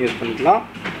நீங்கள் அதையும் யூஸ் பண்ணிக்கலாம்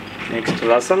நெக்ஸ்ட்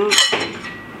ரசம்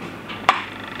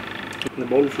இந்த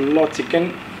பவுல் ஃபுல்லாக சிக்கன்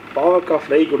பாவக்காய்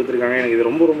ஃப்ரை கொடுத்துருக்காங்க எனக்கு இது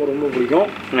ரொம்ப ரொம்ப ரொம்ப பிடிக்கும்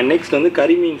அண்ட் நெக்ஸ்ட் வந்து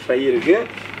கறி மீன் ஃப்ரை இருக்குது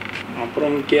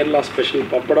அப்புறம் கேரளா ஸ்பெஷல்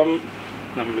பப்படம்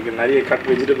நம்மளுக்கு நிறைய கட்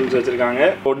வெஜிடபிள்ஸ் வச்சுருக்காங்க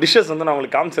ஒரு டிஷ்ஷஸ் வந்து நான்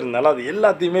உங்களுக்கு காமிச்சிருந்தாலும் அது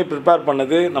எல்லாத்தையுமே ப்ரிப்பேர்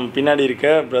பண்ணது நம்ம பின்னாடி இருக்க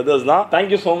பிரதர்ஸ் தான்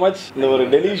தேங்க்யூ ஸோ மச் இந்த ஒரு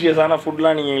டெலிஷியஸான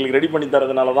ஃபுட்லாம் நீங்கள் எங்களுக்கு ரெடி பண்ணி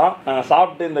தரதுனால தான் நாங்கள்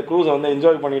சாப்பிட்டு இந்த க்ரூஸை வந்து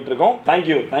என்ஜாய் பண்ணிட்டு இருக்கோம்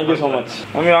தேங்க்யூ ஸோ மச்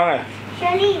மம்மி வாங்க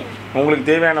உங்களுக்கு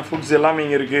தேவையான ஃபுட்ஸ் எல்லாமே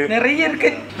இங்கே இருக்குது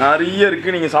நிறைய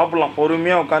இருக்குது நீங்கள் சாப்பிட்லாம்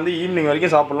பொறுமையாக உட்காந்து ஈவினிங்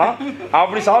வரைக்கும் சாப்பிட்லாம்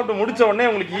அப்படி சாப்பிட்டு முடிச்ச உடனே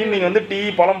உங்களுக்கு ஈவினிங் வந்து டீ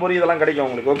பழம்பொரி இதெல்லாம் கிடைக்கும்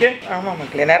உங்களுக்கு ஓகே ஆமாம்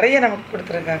மக்களே நிறைய நமக்கு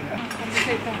கொடுத்துருக்காங்க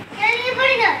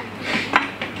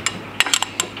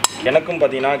எனக்கும்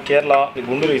பார்த்தீங்கன்னா கேரளா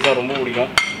குண்டு ரைஸ் தான் ரொம்ப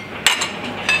பிடிக்கும்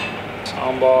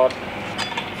சாம்பார்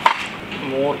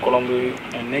மோர் குழம்பு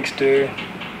நெக்ஸ்ட்டு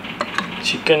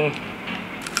சிக்கன்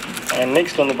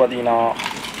நெக்ஸ்ட் வந்து பார்த்தீங்கன்னா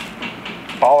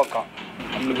பாவக்காய்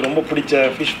நம்மளுக்கு ரொம்ப பிடிச்ச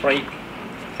ஃபிஷ் ஃப்ரை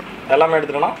எல்லாமே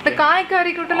எடுத்துட்டோம்னா இந்த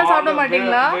காய்கறி கூட்டலாம் சாப்பிட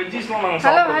மாட்டீங்களா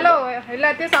ஹலோ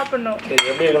எல்லாத்தையும் சாப்பிடணும் சரி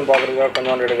எப்படி இருக்குன்னு பார்க்குறதுக்காக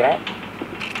கொஞ்சோண்டு எடுக்கிறேன்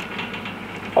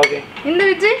ஓகே இந்த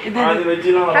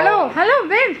வெஜ்ஜி ஹலோ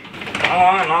பேப்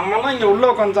நம்மலாம் இங்கே உள்ளே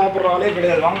உட்காந்து சாப்பிட்ற ஆளே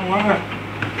கிடையாது வாங்க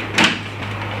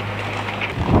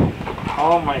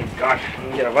ஓ மை காட்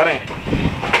இங்கே வரேன்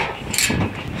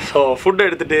ஸோ ஃபுட்டை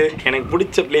எடுத்துகிட்டு எனக்கு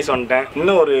பிடிச்ச பிளேஸ் வந்துட்டேன்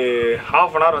இன்னும் ஒரு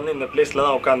 ½ an hour வந்து இந்த பிளேஸில்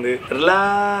தான் உட்காந்து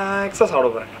ரிலாக்ஸாக சாப்பிட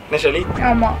போகிறேன் என்ன ஷெலி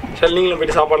ஆமாம் ஷெலி நீங்களும்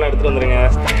போய்ட்டு சாப்பாடுலாம் எடுத்துகிட்டு வந்துடுங்க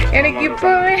எனக்கு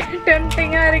இப்போவே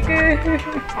டெம்டிங்காக இருக்கு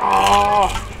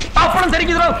அப்புறம்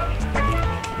தெரிக்குதுரோ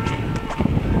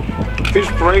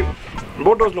ஃபிஷ் ஃப்ரை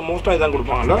போட் ஹவுஸில் மோஸ்ட்டாக இதான்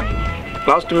கொடுப்பாங்கல்ல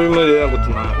லாஸ்ட் மினிமம் இதே தான்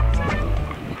கொடுத்துருந்தாங்க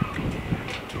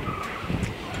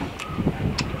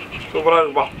சூப்பராக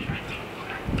இருக்குப்பா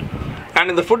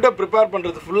அண்ட் இந்த ஃபுட்டை ப்ரிப்பேர்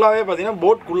பண்ணுறது ஃபுல்லாகவே பார்த்தீங்கன்னா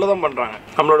போட்குள்ளே தான் பண்ணுறாங்க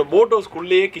நம்மளோட போட்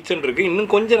ஹவுஸ்க்குள்ளேயே கிச்சன் இருக்குது இன்னும்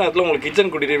கொஞ்சம் நேரத்தில் உங்களுக்கு கிச்சன்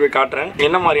கூட்டிகிட்டு போய் காட்டுறேன்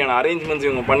என்ன மாதிரியான அரேஞ்ச்மெண்ட்ஸ்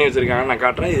இவங்க பண்ணி வச்சுருக்காங்கன்னு நான்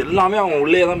காட்டுறேன் இது எல்லாமே அவங்க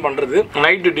உள்ளே தான் பண்ணுறது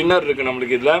நைட்டு டின்னர் இருக்குது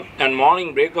நம்மளுக்கு இதில் அண்ட்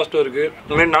மார்னிங் பிரேக்ஃபாஸ்ட்டும் இருக்குது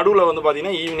இதுமாதிரி நடுவில் வந்து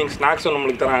பார்த்தீங்கன்னா ஈவினிங் ஸ்நாக்ஸும்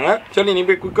நம்மளுக்கு தராங்க சரி நீ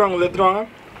போய் குயிக்காக அவங்க எடுத்துட்டு வாங்க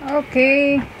ஓகே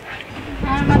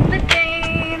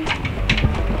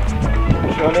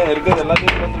இருக்கிறது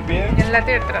எல்லாத்தையும் வந்துருப்பியே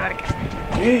எல்லாத்தையும் எடுத்துகிட்டு வந்திருக்கேன்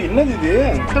ஏய் என்னது இது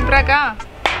சூப்பராக்கா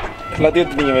எல்லாத்தையும்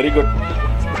எடுத்துட்டீங்க வெரி குட்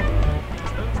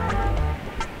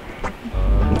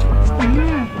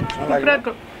சூப்பராக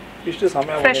இருக்கும் ஃபிஷ்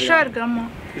செமையாக ஃப்ரெஷ்ஷாக இருக்கு ஆமாம்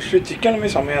ஃபிஷ் சிக்கனுமே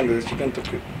செமையாக இருந்தது சிக்கன்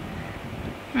தொக்கு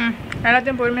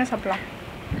எல்லாத்தையும் பொறுமையாக சாப்பிடலாம்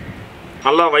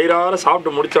நல்லா வயிறார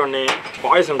சாப்பிட்டு முடிச்ச உடனே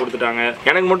பாயசம் கொடுத்துட்டாங்க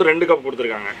எனக்கு மட்டும் 2 கப்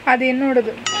கொடுத்துருக்காங்க அது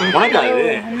என்னோடது வணக்கம் இது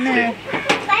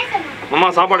அம்மா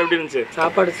சாப்பாடு எப்படி இருந்துச்சு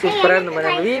சாப்பாடு சூப்பராக இருந்த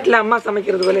நம்ம வீட்டில் அம்மா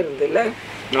சமைக்கிறது போல இருந்தது இல்லை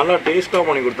நல்லா டேஸ்ட்டாக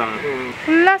பண்ணி கொடுத்தாங்க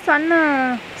ஃபுல்லாக சன்னு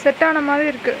செட் ஆன மாதிரி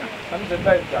இருக்கு செட்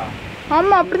ஆயிடுச்சா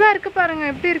ஆமாம் அப்படிதான் இருக்கு பாருங்க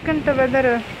எப்படி இருக்குன்ட்டு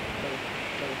வெதர்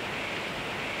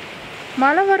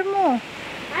மழை வருமோ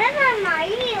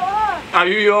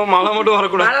ஐயோ மழை மட்டும்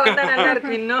வரக்கூடாது. மழை வந்தா நல்லா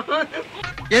இருக்கு இன்னும்.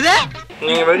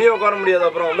 நீங்க வெளியே உட்கார முடியாது,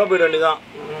 அப்புறம் உள்ள போயிட வேண்டியதான்.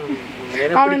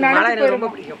 மழை எனக்கு ரொம்ப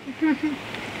பிடிக்கும்.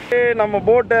 நம்ம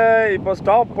போட்டை இப்போ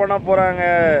ஸ்டாப் பண்ண போறாங்க.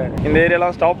 இந்த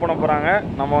ஏரியாலாம் ஸ்டாப் பண்ண போறாங்க.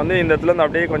 நம்ம வந்து இந்த இடத்துல இருந்து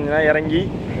அப்படியே கொஞ்ச நேரம் இறங்கி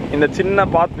இந்த சின்ன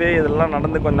பாத்வே இதெல்லாம்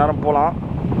நடந்து கொஞ்ச நேரம் போகலாம்.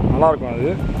 நல்லா இருக்கும்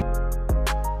அது.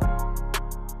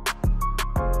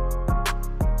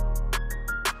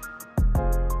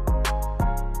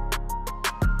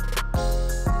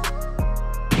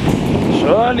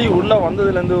 ஷர்லி உள்ள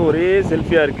வந்ததுலேருந்து ஒரே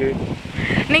செல்ஃபியா இருக்கு.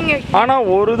 நீங்க ஆனா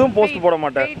ஒரு இதுவும் போஸ்ட் போட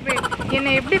மாட்டேன்.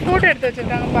 என்ன எப்படி போட்டோ எடுத்து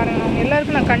வச்சிருக்காங்க பாருங்க. அவங்க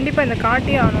எல்லாருக்கும் நான் கண்டிப்பா இந்த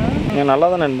காட்டியே ஆகணும். நீங்க நல்லா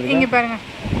தானே இருந்தீங்க. இங்க பாருங்க,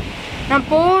 நான்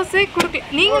போஸே கொடுக்கல.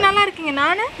 நீங்க நல்லா இருக்கீங்க.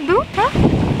 நானு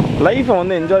லைஃபை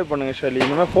வந்து என்ஜாய் பண்ணுங்க ஷர்லி.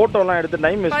 இந்த மாதிரி ஃபோட்டோலாம் எடுத்து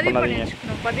டைம் வேஸ்ட் பண்ணாதீங்க.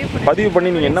 பதிவு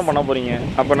பண்ணி நீங்கள் என்ன பண்ண போறீங்க?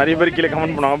 அப்போ நிறைய பேர் கீழே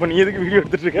கமெண்ட் பண்ணுவாங்க, அப்போ நீ எதுக்கு வீடியோ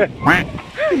எடுத்துட்டு இருக்க?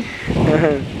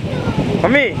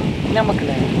 மம்மி என்ன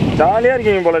மக்களே ஜாலியாக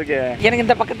இருக்கீங்க போல இருக்கே. எனக்கு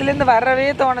இந்த பக்கத்துலேருந்து வரவே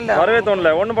தோணல.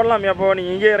 ஒன்றும் பண்ணலாம். அப்போ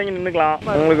நீங்கள் இங்கே இறங்கி நின்றுக்கலாம்.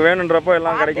 உங்களுக்கு வேணுன்றப்போ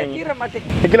எல்லாம் கிடைக்கும்.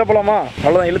 கீழே போகலாமா?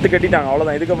 அவ்வளோதான், இழுத்து கட்டிட்டாங்க.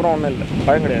 அவ்வளோதான், இதுக்கப்புறம் ஒன்றும் இல்லை,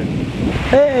 பயம் கிடையாது.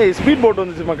 ஏய் ஸ்பீட் போட்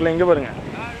வந்துச்சு மக்களே. இங்கே பாருங்க,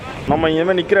 நம்ம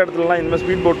இனிமேல் நிற்கிற இடத்துலலாம் இனிமேல்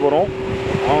ஸ்பீட் போட் வரும்.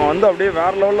 அவங்க வந்து அப்படியே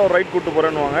வேற லெவலில் ஒரு ரைட் கூப்பிட்டு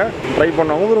போகிறேன்னுவாங்க. ட்ரை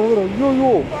பண்ணுவாங்க.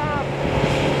 ஐயோ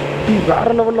வேற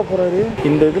லெவலில் போகிறாரு.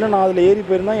 இந்த இதில் நான் அதில் ஏறி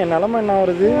போயிருந்தா என் நிலமை என்ன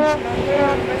ஆகுறது?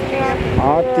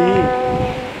 ஆத்தி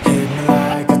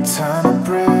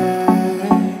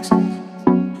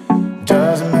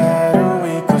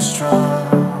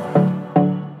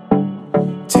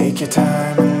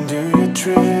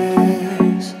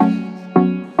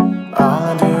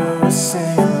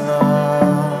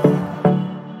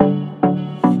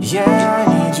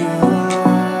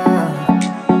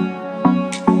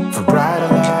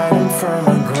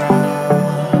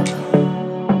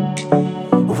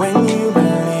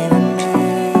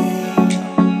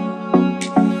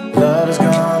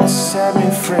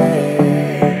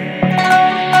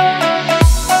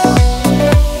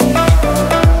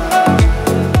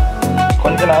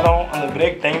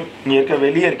இங்கே இருக்க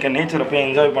வெளியே இருக்க நேச்சரை போய்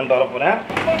என்ஜாய் பண்ணிட்டு வர போகிறேன்.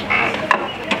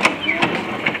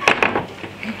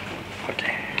 ஓகே.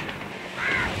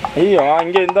 ஐயோ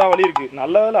இங்கே இந்த வழி இருக்குது.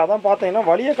 நல்ல வேலை, அதான் பார்த்தீங்கன்னா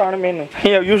வழியை காணுமேன்னு.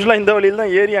 யூஸ்வலாக இந்த வழியில்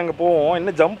தான் ஏறி அங்கே போவோம்.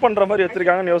 என்ன ஜம்ப் பண்ணுற மாதிரி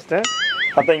வச்சுருக்காங்கன்னு யோசித்தேன்.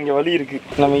 பார்த்தா இங்கே வழி இருக்குது,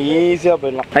 நம்ம ஈஸியாக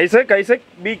போயிடலாம். Isaac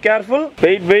be careful.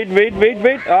 Wait.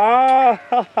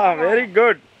 Very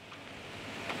good.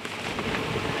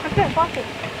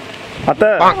 அத்தை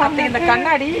இந்த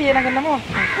கண்ணாடி எனக்கு என்னமோ.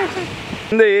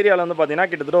 இந்த ஏரியாவில் வந்து பார்த்தீங்கன்னா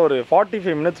கிட்டத்தட்ட ஒரு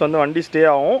 45 மினிட்ஸ் வந்து வண்டி ஸ்டே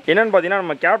ஆகும். என்னென்னு பார்த்தீங்கன்னா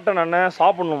நம்ம கேப்டன் அண்ணன்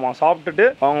சாப்பிட்ணுமா, சாப்பிட்டுட்டு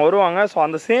அவங்க வருவாங்க. ஸோ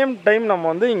அந்த சேம் டைம் நம்ம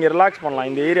வந்து இங்கே ரிலாக்ஸ் பண்ணலாம்.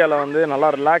 இந்த ஏரியாவில் வந்து நல்லா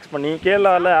ரிலாக்ஸ் பண்ணி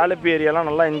கேரளாவில் ஆலப்பி ஏரியாலாம்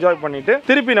நல்லா என்ஜாய் பண்ணிட்டு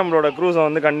திருப்பி நம்மளோட க்ரூஸை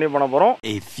வந்து கண்டினியூ பண்ண போகிறோம்.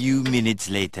 A few minutes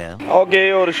later. Okay,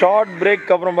 ஒரு ஷார்ட்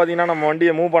பிரேக் அப்புறம் பார்த்தீங்கன்னா நம்ம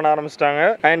வண்டியை மூவ் பண்ண ஆரம்பிச்சிட்டாங்க.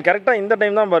 அண்ட் கரெக்டாக இந்த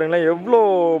டைம் தான் பாருங்களேன் எவ்வளோ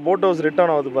போட் ஹவுஸ்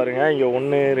ரிட்டர்ன் ஆகுது பாருங்க. இங்கே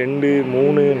 1 2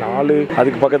 3 4,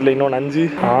 அதுக்கு பக்கத்தில் இன்னொன்று 5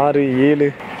 6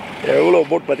 7 எவ்வளோ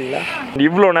போட் பார்த்தீங்களா.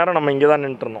 இவ்வளோ நேரம் நம்ம இங்கே தான்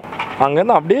நின்றுருந்தோம்.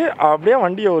 அங்கேருந்து அப்படியே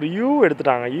வண்டியை ஒரு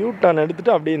எடுத்துட்டாங்க. டர்ன்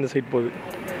எடுத்துட்டு அப்படியே இந்த சைட் போகுது.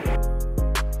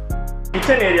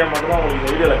 கிச்சன் ஏரியா மட்டும் தான் உங்களுக்கு இந்த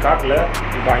வீடியோவில் காட்டல.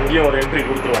 இப்போ அங்கேயும் ஒரு என்ட்ரி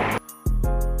கொடுத்துருவாங்க.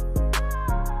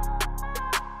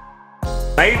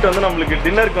 நைட் வந்து நம்மளுக்கு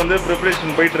டின்னருக்கு வந்து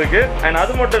ப்ரிப்பரேஷன் போயிட்டு இருக்கு. அண்ட்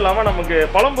அது மட்டும் இல்லாமல் நமக்கு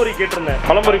பழம்பொரி கேட்டிருந்தேன்.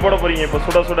 பழம்பொரி போட போறீங்க இப்போ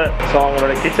சுட. ஸோ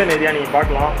அவங்களோட கிச்சன் ஏரியா நீங்கள்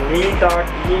பார்க்கலாம். நீட்டாக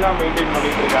க்ளீனாக மெயின்டைன்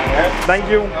பண்ணிட்டு இருக்காங்க.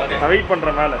 தேங்க்யூ, நான் வெயிட்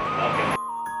பண்ணுறேன் மேலே.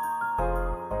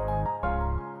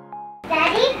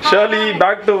 Shirley,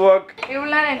 back to work.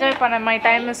 இவ்வளோ என்ஜாய் பண்ணேன். My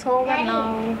time is over now.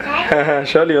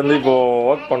 Shirley வந்து இப்போ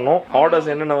ஒர்க் பண்ணோம். ஆர்டர்ஸ்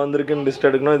என்னென்ன வந்திருக்குன்னு லிஸ்ட்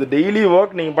எடுக்கணும். இது டெய்லி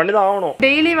ஒர்க், நீங்கள் பண்ணி தான் ஆகணும்.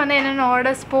 டெய்லி வந்து என்னென்ன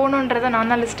ஆர்டர்ஸ் போகணுன்றதை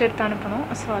நான் தான் லிஸ்ட் எடுத்து அனுப்பணும்.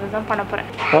 ஸோ அதுதான் பண்ண போகிறேன்.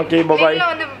 Okay bye.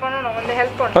 வந்து பண்ணணும், வந்து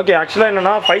ஹெல்ப் பண்ணணும். ஓகே, ஆக்சுவலாக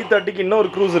என்னன்னா 5:30க்கு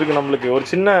இன்னொரு க்ரூஸ் இருக்குது நம்மளுக்கு. ஒரு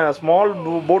சின்ன ஸ்மால்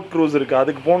போட் க்ரூஸ் இருக்குது.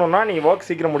 அதுக்கு போகணுன்னா நீங்கள் ஒர்க்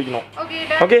சீக்கிரம் முடிக்கணும்.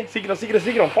 ஓகே,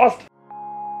 சீக்கிரம் ஃபாஸ்ட்.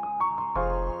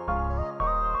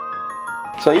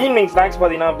 ஸோ ஈவினிங் ஸ்நாக்ஸ்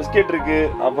பார்த்தீங்கன்னா பிஸ்கெட் இருக்குது,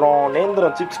 அப்புறம்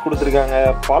நேந்திரம் சிப்ஸ் கொடுத்துருக்காங்க,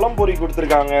 பழம்பொரி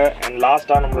கொடுத்துருக்காங்க, அண்ட்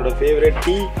லாஸ்ட்டாக நம்மளோட ஃபேவரட்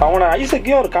டீ. அவனை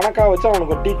ஐசக்கையும் ஒரு கணக்காக வச்சு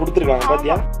அவனுக்கு ஒரு டீ கொடுத்துருக்காங்க.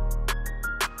 பார்த்தியா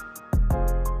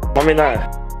மம்மி தான்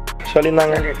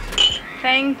சொல்லியிருந்தாங்க.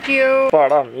 தேங்க்யூ.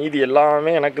 பாடா மீதி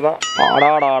எல்லாமே எனக்கு தான்.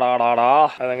 ஆடாடாடாடாடா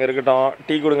அது அங்கே இருக்கட்டும்.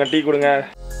 டீ கொடுங்க.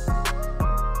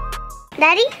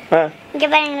 டாடி இங்க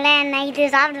பாருங்களேன், நான்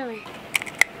இது சாப்பிடுவேன்.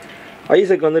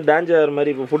 ஐசக் வந்து டான்ஜர் மாதிரி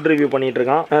இப்போ ஃபுட் ரிவ்யூ பண்ணிட்டு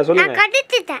இருக்கான். சொல்லுங்க.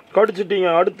 கடிச்சிட்டீங்க.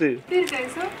 அடுத்து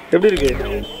எப்படி இருக்கு?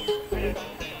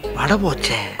 வடை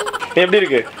போச்சே. எப்படி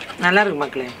இருக்கு? நல்லா இருக்கு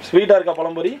மக்களே. ஸ்வீட்டா இருக்கா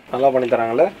பழம்பொரி? நல்லா பண்ணி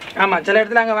தராங்கல்ல? ஆமா, சில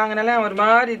இடத்துல அங்க வாங்கினால ஒரு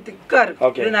மாதிரி திக்கா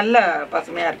இருக்கு. இது நல்ல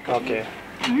பசுமையா இருக்கு. ஓகே,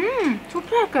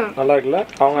 சூப்பரா இருக்கு. நல்லா இருக்குல்ல?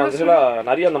 அவங்க ஆக்சுவலா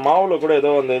நிறைய அந்த மாவுல கூட ஏதோ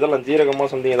அந்த இதெல்லாம் ஜீரகமா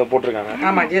சம்திங் ஏதோ போட்டிருக்காங்க.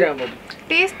 ஆமா ஜீரகம் போட்டு.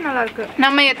 டேஸ்ட் நல்லா இருக்கு.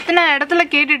 நம்ம எத்தனை இடத்துல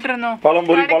கேட்டுட்டு இருந்தோம்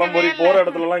பழம்பொரி போற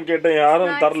இடத்துல எல்லாம் கேட்டேன்,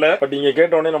 யாரும் தரல. பட் இங்க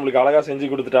கேட்ட உடனே நம்மளுக்கு அழகா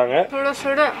செஞ்சு கொடுத்துட்டாங்க.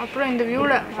 சுட அப்புறம் இந்த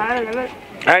வியூல வேற லெவல்.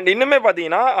 அண்ட் இன்னுமே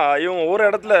பார்த்தீங்கன்னா இவங்க ஒரு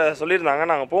இடத்துல சொல்லியிருந்தாங்க,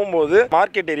 நாங்கள் போகும்போது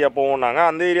மார்க்கெட் ஏரியா போவோம்னாங்க.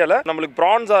 அந்த ஏரியாவில் நம்மளுக்கு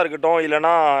ப்ரான்ஸாக இருக்கட்டும்,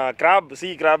 இல்லைனா கிராப், சீ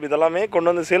கிராப் இதெல்லாமே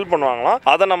கொண்டு வந்து சேல் பண்ணுவாங்களாம்.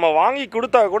 அதை நம்ம வாங்கி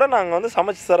கொடுத்தா கூட நாங்கள் வந்து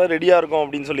சமைச்சு தர ரெடியாக இருக்கோம்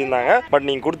அப்படின்னு சொல்லியிருந்தாங்க. பட்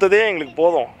நீங்கள் கொடுத்ததே எங்களுக்கு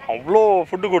போதும், அவ்வளோ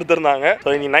ஃபுட்டு கொடுத்துருந்தாங்க. ஸோ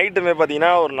இன்னைக்கு நைட்டுமே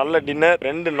பார்த்தீங்கன்னா ஒரு நல்ல டின்னர்,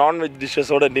 2 நான்வெஜ்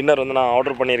டிஷ்ஷஸோட டின்னர் வந்து நான்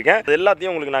ஆர்டர் பண்ணியிருக்கேன். அது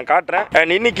எல்லாத்தையும் உங்களுக்கு நான் காட்டுறேன்.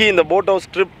 அண்ட் இன்னைக்கு இந்த போட் ஹவுஸ்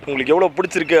ட்ரிப் உங்களுக்கு எவ்வளோ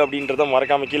பிடிச்சிருக்கு அப்படின்றத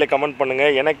மறக்காம கீழே கமெண்ட்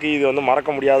பண்ணுங்கள். எனக்கு இது வந்து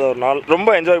மறக்க முடியாத ஒரு நாள்,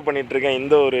 ரொம்ப என்ஜாய் பண்ணிட்டு இருக்கேன் இந்த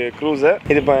ஒரு க்ரூஸை.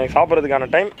 இது இப்போ சாப்பிட்றதுக்கான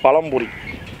டைம். பழம்புரி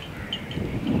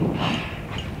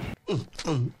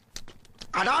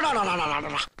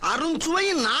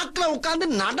அருண்சுவையின் நாக்குல உட்கார்ந்து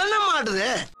நடனம்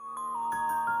ஆடுது.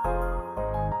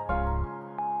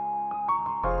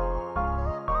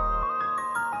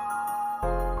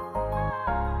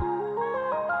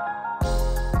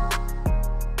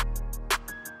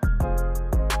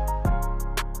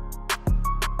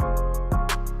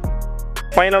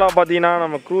 ஃபைனலாக பார்த்தீங்கன்னா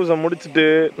நம்ம க்ரூஸை முடிச்சுட்டு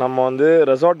நம்ம வந்து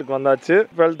ரெசார்ட்டுக்கு வந்தாச்சு.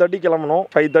 12:30 கிளம்பணும்,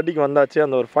 5:30க்கு வந்தாச்சு.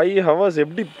 அந்த ஒரு 5 ஹவர்ஸ்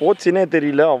எப்படி போச்சுன்னே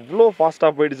தெரியல, அவ்வளோ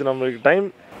ஃபாஸ்ட்டாக போயிடுச்சு நம்மளுக்கு டைம்.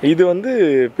 இது வந்து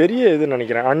பெரிய இதுன்னு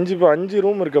நினைக்கிறேன். 5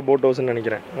 ரூம் இருக்க போட் ஹவுஸ்ன்னு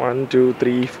நினைக்கிறேன். 1 2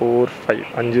 3 4 5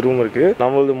 5 ரூம் இருக்குது.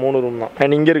 நம்மளது 3 ரூம் தான்.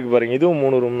 அண்ட் இங்கே இருக்குது பாருங்கள், இதுவும்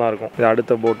 3 ரூம் தான் இருக்கும். இது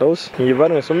அடுத்த போட் ஹவுஸ். இங்கே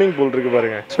பாருங்கள் ஸ்விம்மிங் பூல் இருக்குது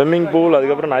பாருங்கள். ஸ்விம்மிங் பூல்,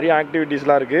 அதுக்கப்புறம் நிறைய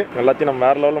ஆக்டிவிட்டீஸ்லாம் இருக்குது. எல்லாத்தையும் நம்ம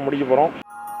வேறு லெவலில் முடிக்க போகிறோம்.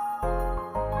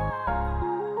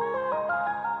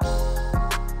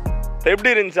 எப்படி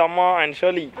இருந்துச்சு அம்மா அண்ட்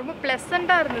ஷர்லி? ரொம்ப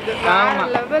ப்ளசண்டா இருந்தது. வேற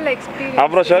லெவல் எக்ஸ்பீரியன்ஸ்.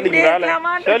 அப்புறம்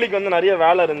ஷர்லிக்கு வந்து நிறைய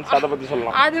வேலை இருந்துச்சு, அதை பத்தி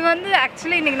சொல்லலாம். அது வந்து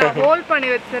ஆக்சுவலி இன்னைக்கு நான் ஹோல்ட் பண்ணி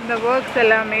வச்சிருந்த ஒர்க்ஸ்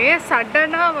எல்லாமே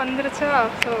சடனா வந்துருச்சா,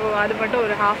 ஸோ அது மட்டும்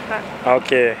ஒரு ஹாஃப் தான்.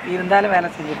 ஓகே, இருந்தாலும் வேலை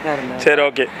செஞ்சுட்டு தான் இருந்தோம். சரி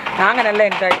ஓகே. நாங்க நல்லா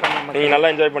என்ஜாய் பண்ணோம். நீங்க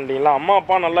நல்லா என்ஜாய் பண்ணிட்டீங்களா? அம்மா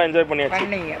அப்பா நல்லா என்ஜாய் பண்ணியாச்சு,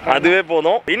 அதுவே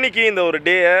போதும். இன்னைக்கு இந்த ஒரு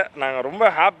டேயை நாங்க ரொம்ப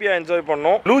ஹாப்பியா என்ஜாய்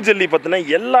பண்ணோம். ப்ளூ ஜெல்லி பத்தின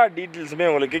எல்லா டீட்டெயில்ஸுமே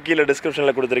உங்களுக்கு கீழே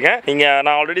டிஸ்கிரிப்ஷன்ல கொடுத்துருக்கேன். நீங்க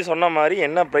நான் ஆல்ரெடி சொன்ன மாதிரி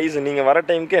என்ன பிரைஸ், நீங்க வர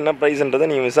டைமுக்கு என்ன பிரைஸ்ன்றதை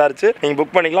நீங்க விசாரிச்சு நீங்க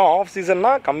புக் பண்ணிக்கலாம். ஆஃப்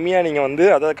சீசன்னா கம்மியா நீங்க வந்து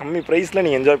அதாவது கம்மி பிரைஸ்ல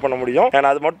நீங்க என்ஜாய் பண்ண முடியும். ஏன்னா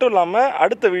அது மட்டும் இல்லாம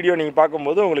அடுத்த வீடியோ நீங்க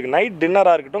பார்க்கும்போது உங்களுக்கு நைட்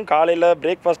டின்னரா இருக்கட்டும், காலையில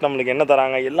பிரேக்ஃபாஸ்ட் நம்மளுக்கு என்ன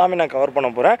தராங்க எல்லாமே நான் கவர் பண்ண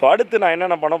போறேன். அடுத்து நான்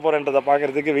என்னென்ன பண்ண போறேன்றதை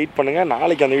பார்க்கறதுக்கு வெயிட் பண்ணுங்க.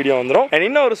 நாளைக்கு அந்த வீடியோ வந்துடும். அண்ட்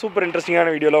இன்னும் ஒரு சூப்பர்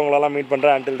இன்ட்ரெஸ்டிங்கான வீடியோல உங்களெல்லாம் மீட்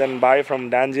பண்றேன். Until then, bye from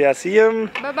Danjia. See you.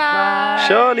 Bye bye.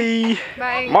 Shirley.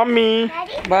 Bye. Mommy.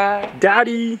 Bye.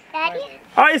 Daddy. Daddy.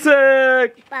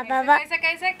 Isaac.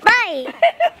 Bye.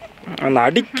 அந்த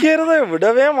அடிக்கிறத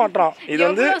விடவே மாட்டான். இது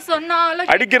வந்து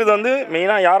சொன்னாலும் அடிக்கிறது வந்து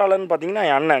மெயினா யாராலன்னு பாத்தீங்கன்னா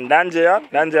என் அண்ணன்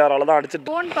டான்ஜியாரால தான் அடிச்சிட்டு.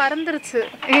 போன் பறந்துருச்சு.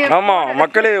 ஆமா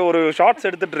மக்களே, ஒரு ஷார்ட்ஸ்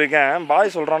எடுத்துட்டு இருக்கேன்.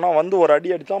 பாய் சொல்றானா வந்து ஒரு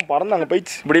அடி அடிச்சான், பறந்து அங்க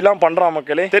போயிடுச்சு. இப்படி எல்லாம் பண்றான்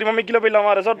மக்களே. சரி மம்மி கீழே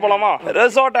போயிடலாமா? ரெசார்ட் போலாமா?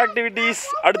 ரெசார்ட் ஆக்டிவிட்டீஸ்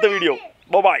அடுத்த வீடியோ.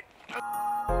 பாய்.